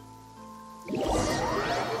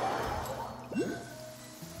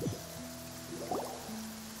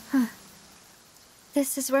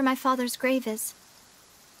 This is where my father's grave is.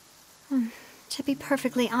 To be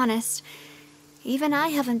perfectly honest, even I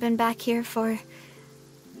haven't been back here for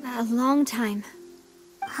a long time.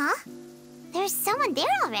 Huh? There's someone there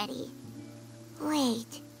already.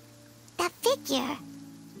 Wait. That figure.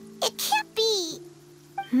 It can't be...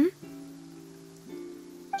 Isn't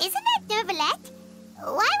that Nervalette?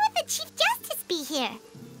 Why would the Chief Justice be here?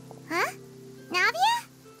 Huh? Navia?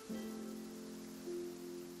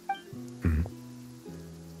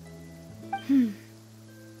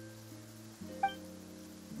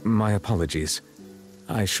 My apologies.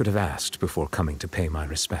 I should have asked before coming to pay my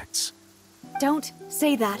respects. Don't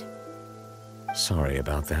say that. Sorry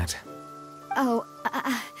about that. Oh,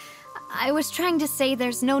 I was trying to say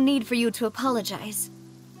there's no need for you to apologize.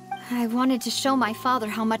 I wanted to show my father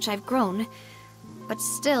how much I've grown, but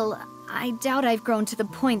still, I doubt I've grown to the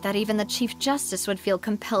point that even the Chief Justice would feel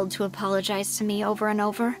compelled to apologize to me over and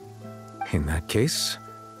over. In that case,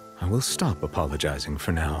 I will stop apologizing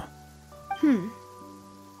for now.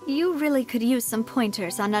 You really could use some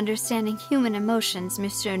pointers on understanding human emotions,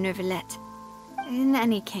 Monsieur Neuvillette. In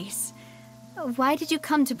any case, why did you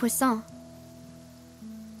come to Poisson?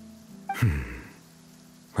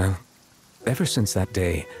 Well, ever since that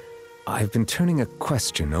day, I've been turning a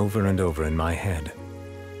question over and over in my head.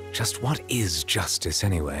 Just what is justice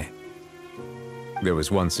anyway? There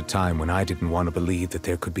was once a time when I didn't want to believe that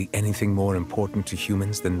there could be anything more important to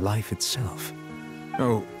humans than life itself.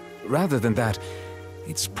 Oh, rather than that,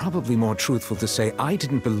 it's probably more truthful to say I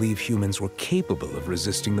didn't believe humans were capable of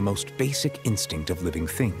resisting the most basic instinct of living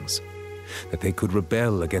things. That they could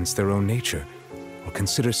rebel against their own nature, or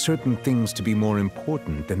consider certain things to be more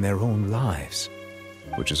important than their own lives.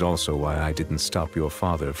 Which is also why I didn't stop your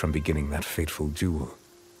father from beginning that fateful duel.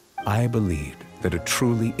 I believed that a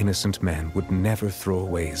truly innocent man would never throw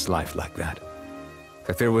away his life like that.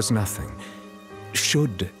 That there was nothing,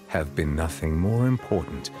 should have been nothing more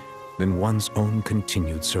important than one's own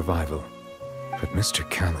continued survival. But Mr.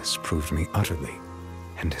 Callus proved me utterly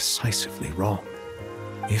and decisively wrong.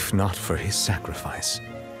 If not for his sacrifice,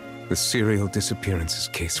 the serial disappearances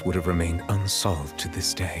case would have remained unsolved to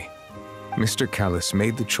this day. Mr. Callus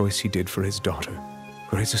made the choice he did for his daughter,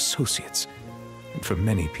 for his associates, and for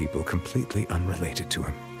many people completely unrelated to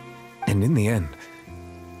him. And in the end,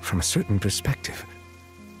 from a certain perspective,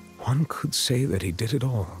 one could say that he did it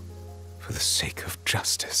all for the sake of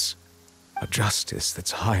justice. A justice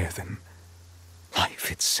that's higher than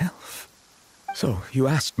life itself. So, you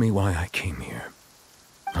asked me why I came here.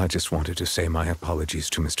 I just wanted to say my apologies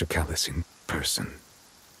to Mr. Callus in person.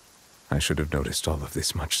 I should have noticed all of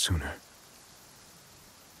this much sooner.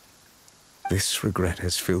 This regret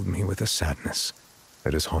has filled me with a sadness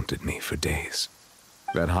that has haunted me for days.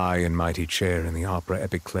 That high and mighty chair in the Opera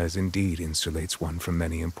Epiclese indeed insulates one from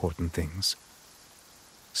many important things.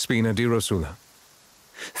 Spina di Rosula,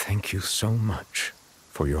 thank you so much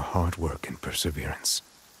for your hard work and perseverance.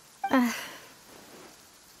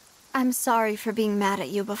 I'm sorry for being mad at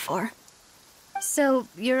you before. So,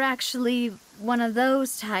 you're actually one of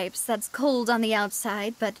those types that's cold on the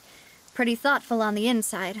outside, but pretty thoughtful on the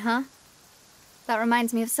inside, huh? That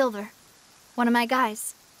reminds me of Silver, one of my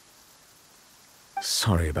guys.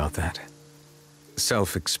 Sorry about that.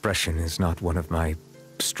 Self-expression is not one of my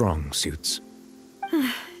strong suits.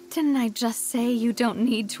 Didn't I just say you don't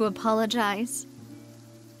need to apologize?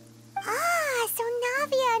 Ah, so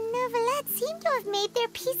Navia and Neuvillette seem to have made their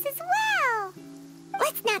peace as well.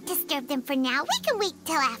 Let's not disturb them for now. We can wait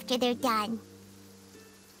till after they're done.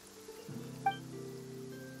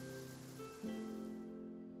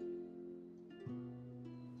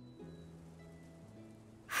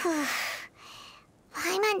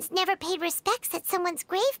 Paimon's never paid respects at someone's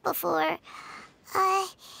grave before.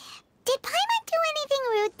 Did Paimon do anything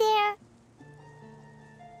rude there?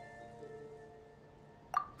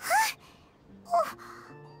 Huh? Oh,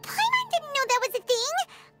 Paimon didn't know that was a thing.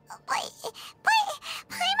 But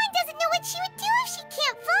Paimon doesn't know what she would do if she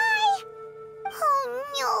can't fly. Oh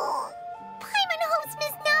no. Paimon hopes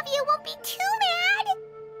Miss Navia won't be too mad.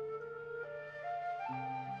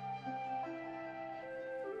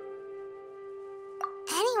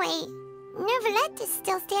 Anyway, Neuvillette is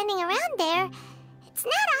still standing around there. It's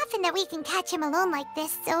not often that we can catch him alone like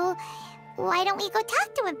this, so why don't we go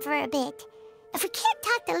talk to him for a bit? If we can't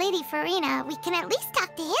talk to Lady Farina, we can at least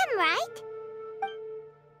talk to him, right?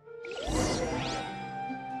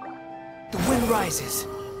 The wind rises.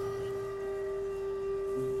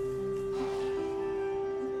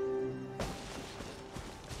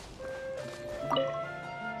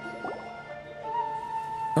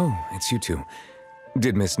 Oh, it's you two.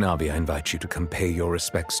 Did Miss Navia invite you to come pay your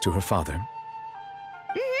respects to her father?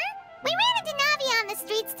 We ran into Navia on the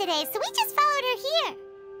streets today, so we just followed her here.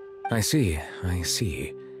 I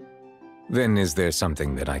see. Then is there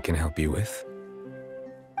something that I can help you with?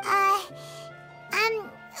 Well,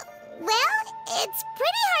 it's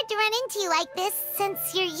pretty hard to run into you like this,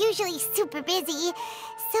 since you're usually super busy.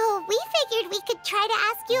 So we figured we could try to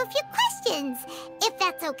ask you a few questions, if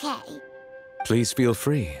that's okay. Please feel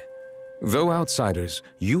free. Though outsiders,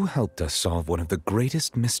 you helped us solve one of the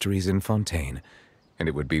greatest mysteries in Fontain, and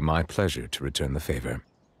it would be my pleasure to return the favor.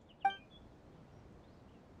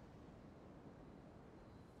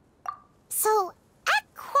 So,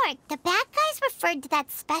 at court, the bad guys referred to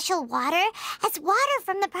that special water as water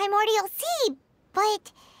from the primordial sea,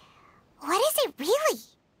 but what is it really?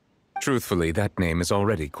 Truthfully, that name is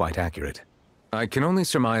already quite accurate. I can only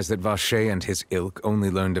surmise that Vacher and his ilk only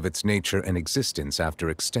learned of its nature and existence after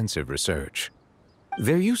extensive research.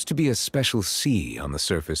 There used to be a special sea on the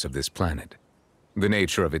surface of this planet. The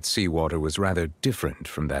nature of its seawater was rather different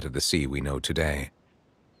from that of the sea we know today.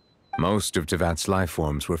 Most of Tevat's life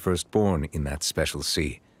forms were first born in that special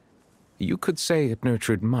sea. You could say it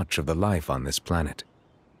nurtured much of the life on this planet.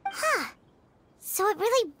 Huh. So it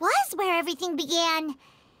really was where everything began.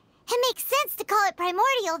 It makes sense to call it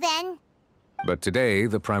primordial then. But today,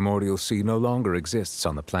 the primordial sea no longer exists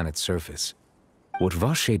on the planet's surface. What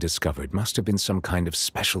Vacher discovered must have been some kind of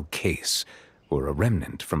special case, or a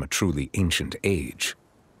remnant from a truly ancient age.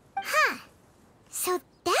 Huh. So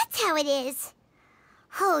that's how it is.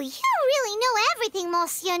 Oh, you really know everything,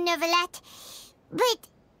 Monsieur Neuvillette. But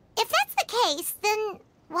if that's the case, then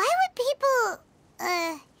why would people,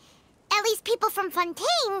 at least people from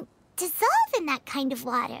Fontain, dissolve in that kind of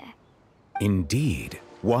water? Indeed.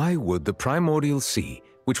 Why would the primordial sea,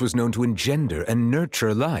 which was known to engender and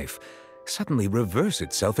nurture life, suddenly reverse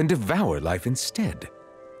itself and devour life instead?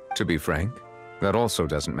 To be frank, that also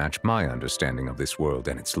doesn't match my understanding of this world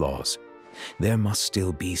and its laws. There must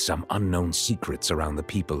still be some unknown secrets around the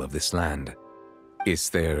people of this land.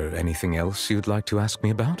 Is there anything else you'd like to ask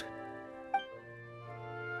me about?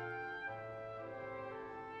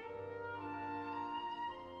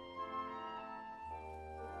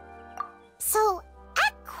 So,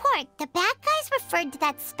 at court, the bad guys referred to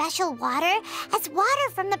that special water as water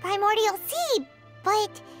from the primordial sea,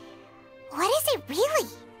 but what is it really?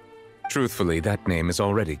 Truthfully, that name is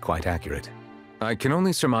already quite accurate. I can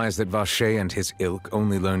only surmise that Vacher and his ilk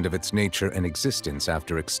only learned of its nature and existence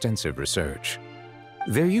after extensive research.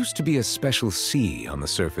 There used to be a special sea on the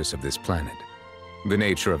surface of this planet. The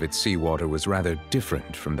nature of its seawater was rather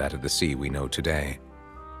different from that of the sea we know today.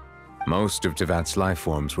 Most of Tevat's life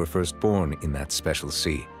forms were first born in that special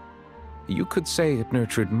sea. You could say it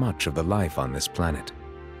nurtured much of the life on this planet.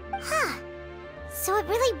 Huh. So it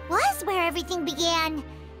really was where everything began.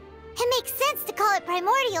 It makes sense to call it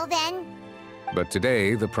primordial then. But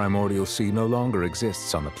today, the primordial sea no longer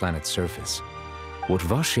exists on the planet's surface. What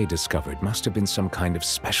Vacher discovered must have been some kind of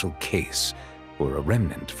special case, or a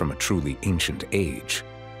remnant from a truly ancient age.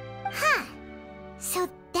 Huh. So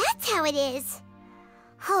that's how it is.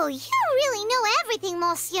 Oh, you really know everything,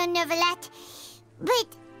 Monsieur Neuvillette.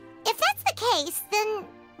 But if that's the case, then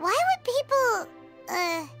why would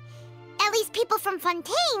people, at least people from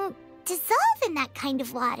Fontain, dissolve in that kind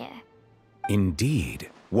of water?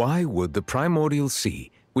 Indeed. Why would the primordial sea,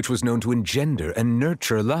 which was known to engender and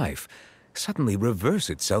nurture life, suddenly reverse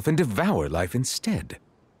itself and devour life instead?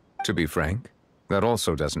 To be frank, that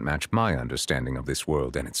also doesn't match my understanding of this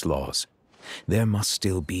world and its laws. There must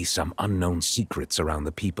still be some unknown secrets around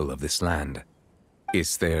the people of this land.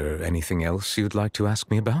 Is there anything else you'd like to ask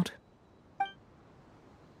me about?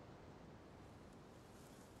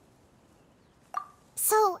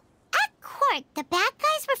 So, at court, the bad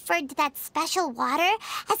guys referred to that special water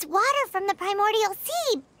as water from the primordial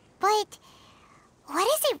sea, but what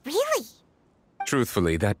is it really?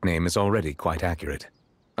 Truthfully, that name is already quite accurate.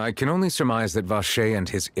 I can only surmise that Vacher and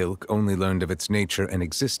his ilk only learned of its nature and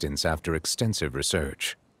existence after extensive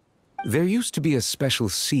research. There used to be a special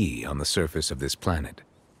sea on the surface of this planet.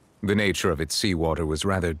 The nature of its seawater was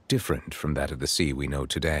rather different from that of the sea we know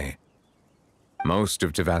today. Most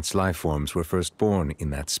of Tevat's life forms were first born in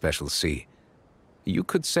that special sea. You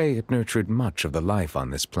could say it nurtured much of the life on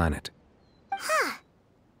this planet. Huh.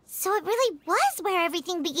 So it really was where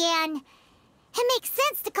everything began. It makes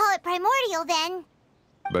sense to call it primordial then.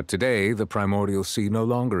 But today, the primordial sea no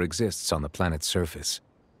longer exists on the planet's surface.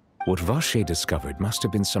 What Vacher discovered must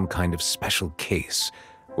have been some kind of special case,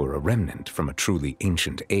 or a remnant from a truly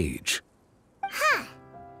ancient age. Huh.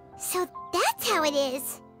 So that's how it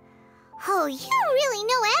is. Oh, you really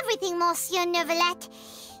know everything, Monsieur Neuvillette.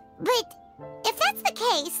 But if that's the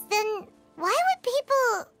case, then why would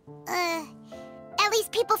people, at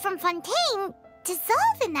least people from Fontain,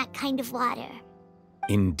 dissolve in that kind of water?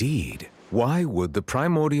 Indeed. Why would the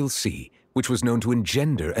primordial sea, which was known to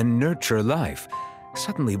engender and nurture life,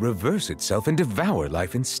 suddenly reverse itself and devour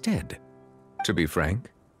life instead? To be frank,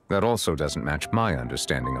 that also doesn't match my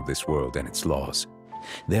understanding of this world and its laws.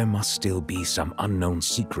 There must still be some unknown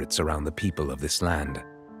secrets around the people of this land.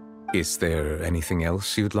 Is there anything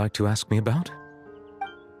else you'd like to ask me about?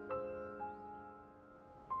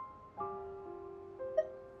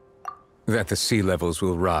 That the sea levels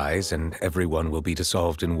will rise and everyone will be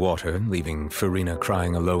dissolved in water, leaving Farina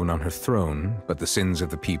crying alone on her throne, but the sins of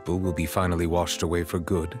the people will be finally washed away for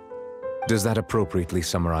good. Does that appropriately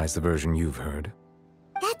summarize the version you've heard?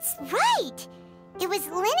 That's right! It was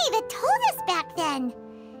Linny that told us back then.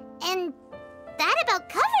 And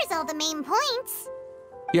all the main points.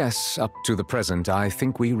 Yes, up to the present, I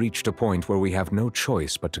think we reached a point where we have no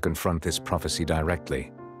choice but to confront this prophecy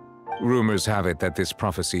directly. Rumors have it that this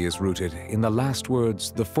prophecy is rooted in the last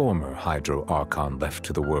words the former Hydro Archon left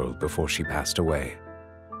to the world before she passed away.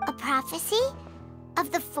 A prophecy?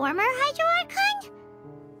 Of the former Hydro Archon?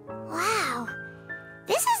 Wow.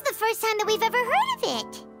 This is the first time that we've ever heard of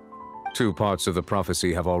it. 2 parts of the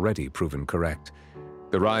prophecy have already proven correct.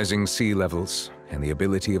 The rising sea levels and the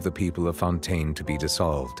ability of the people of Fontain to be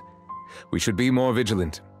dissolved. We should be more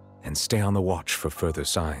vigilant and stay on the watch for further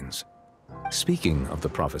signs. Speaking of the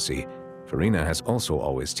prophecy, Farina has also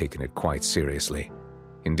always taken it quite seriously.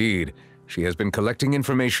 Indeed, she has been collecting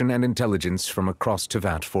information and intelligence from across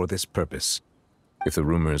Tevat for this purpose. If the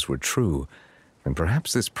rumors were true, then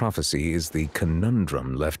perhaps this prophecy is the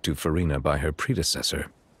conundrum left to Farina by her predecessor.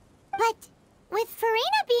 But with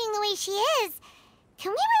Farina being the way she is,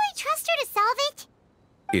 can we really trust her to solve it?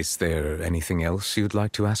 Is there anything else you'd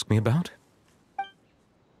like to ask me about?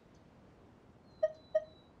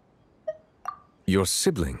 Your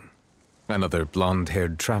sibling, another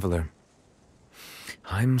blonde-haired traveler.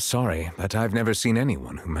 I'm sorry, but I've never seen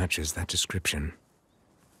anyone who matches that description.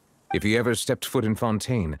 If he ever stepped foot in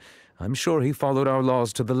Fontaine, I'm sure he followed our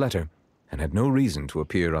laws to the letter and had no reason to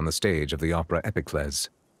appear on the stage of the opera Epicles.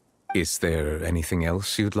 Is there anything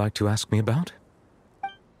else you'd like to ask me about?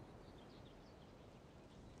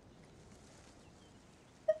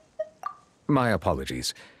 My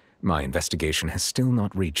apologies. My investigation has still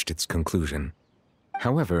not reached its conclusion.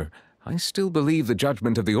 However, I still believe the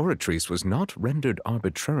judgment of the Oratrice was not rendered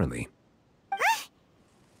arbitrarily. Huh?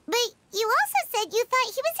 But you also said you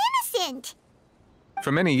thought he was innocent.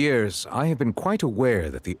 For many years, I have been quite aware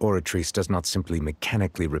that the Oratrice does not simply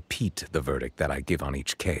mechanically repeat the verdict that I give on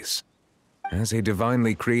each case. As a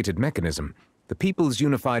divinely created mechanism, the people's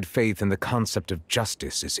unified faith in the concept of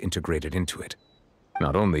justice is integrated into it.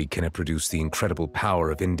 Not only can it produce the incredible power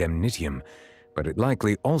of indemnitium, but it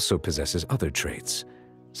likely also possesses other traits,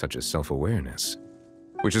 such as self-awareness.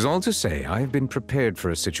 Which is all to say, I have been prepared for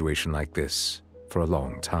a situation like this for a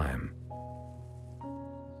long time.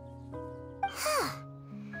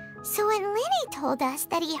 So when Lenny told us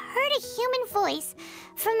that he heard a human voice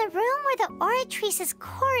from the room where the Oratrice's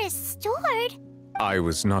core is stored... I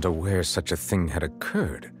was not aware such a thing had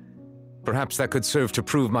occurred. Perhaps that could serve to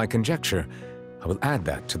prove my conjecture. I will add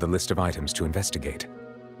that to the list of items to investigate.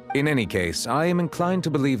 In any case, I am inclined to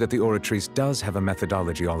believe that the Oratrice does have a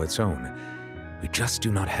methodology all its own. We just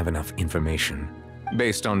do not have enough information.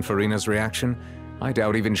 Based on Farina's reaction, I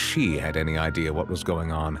doubt even she had any idea what was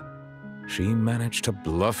going on. She managed to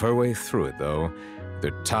bluff her way through it, though,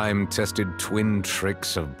 the time-tested twin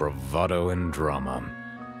tricks of bravado and drama.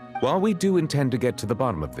 While we do intend to get to the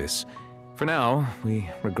bottom of this, for now, we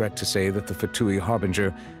regret to say that the Fatui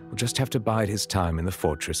Harbinger will just have to bide his time in the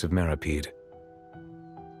fortress of Meripede.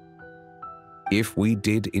 If we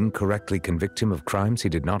did incorrectly convict him of crimes he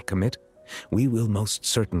did not commit, we will most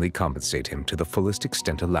certainly compensate him to the fullest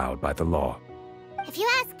extent allowed by the law. If you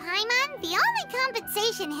ask Paimon, the only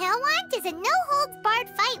compensation he'll want is a no-holds-barred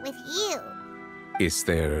fight with you. Is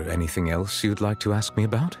there anything else you'd like to ask me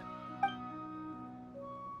about?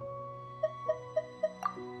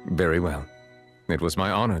 Very well. It was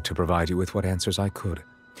my honor to provide you with what answers I could.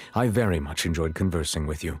 I very much enjoyed conversing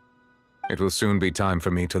with you. It will soon be time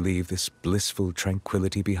for me to leave this blissful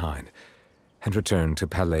tranquility behind and return to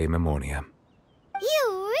Palais Memornia. You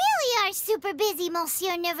really are super busy,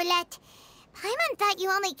 Monsieur Neuvillette. Paimon thought you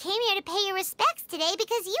only came here to pay your respects today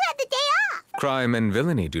because you had the day off. Crime and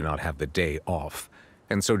villainy do not have the day off,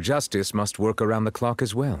 and so justice must work around the clock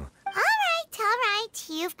as well. All right.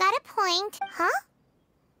 You've got a point. Huh?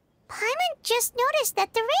 Paimon just noticed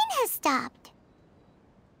that the rain has stopped.